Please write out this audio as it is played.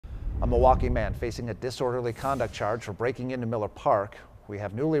A Milwaukee man facing a disorderly conduct charge for breaking into Miller Park. We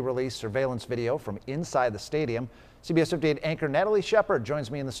have newly released surveillance video from inside the stadium. CBS 58 anchor Natalie Shepard joins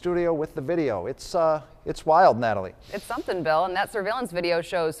me in the studio with the video. It's wild, Natalie. It's something, Bill, and that surveillance video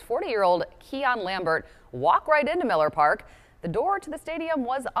shows 40-year-old Keon Lambert walk right into Miller Park. The door to the stadium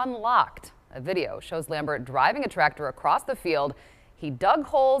was unlocked. A video shows Lambert driving a tractor across the field. He dug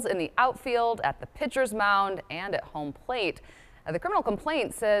holes in the outfield, at the pitcher's mound, and at home plate. The criminal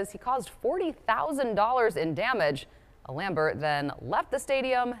complaint says he caused $40,000 in damage. Lambert then left the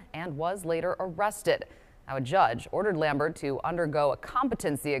stadium and was later arrested. Now, a judge ordered Lambert to undergo a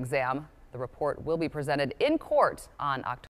competency exam. The report will be presented in court on October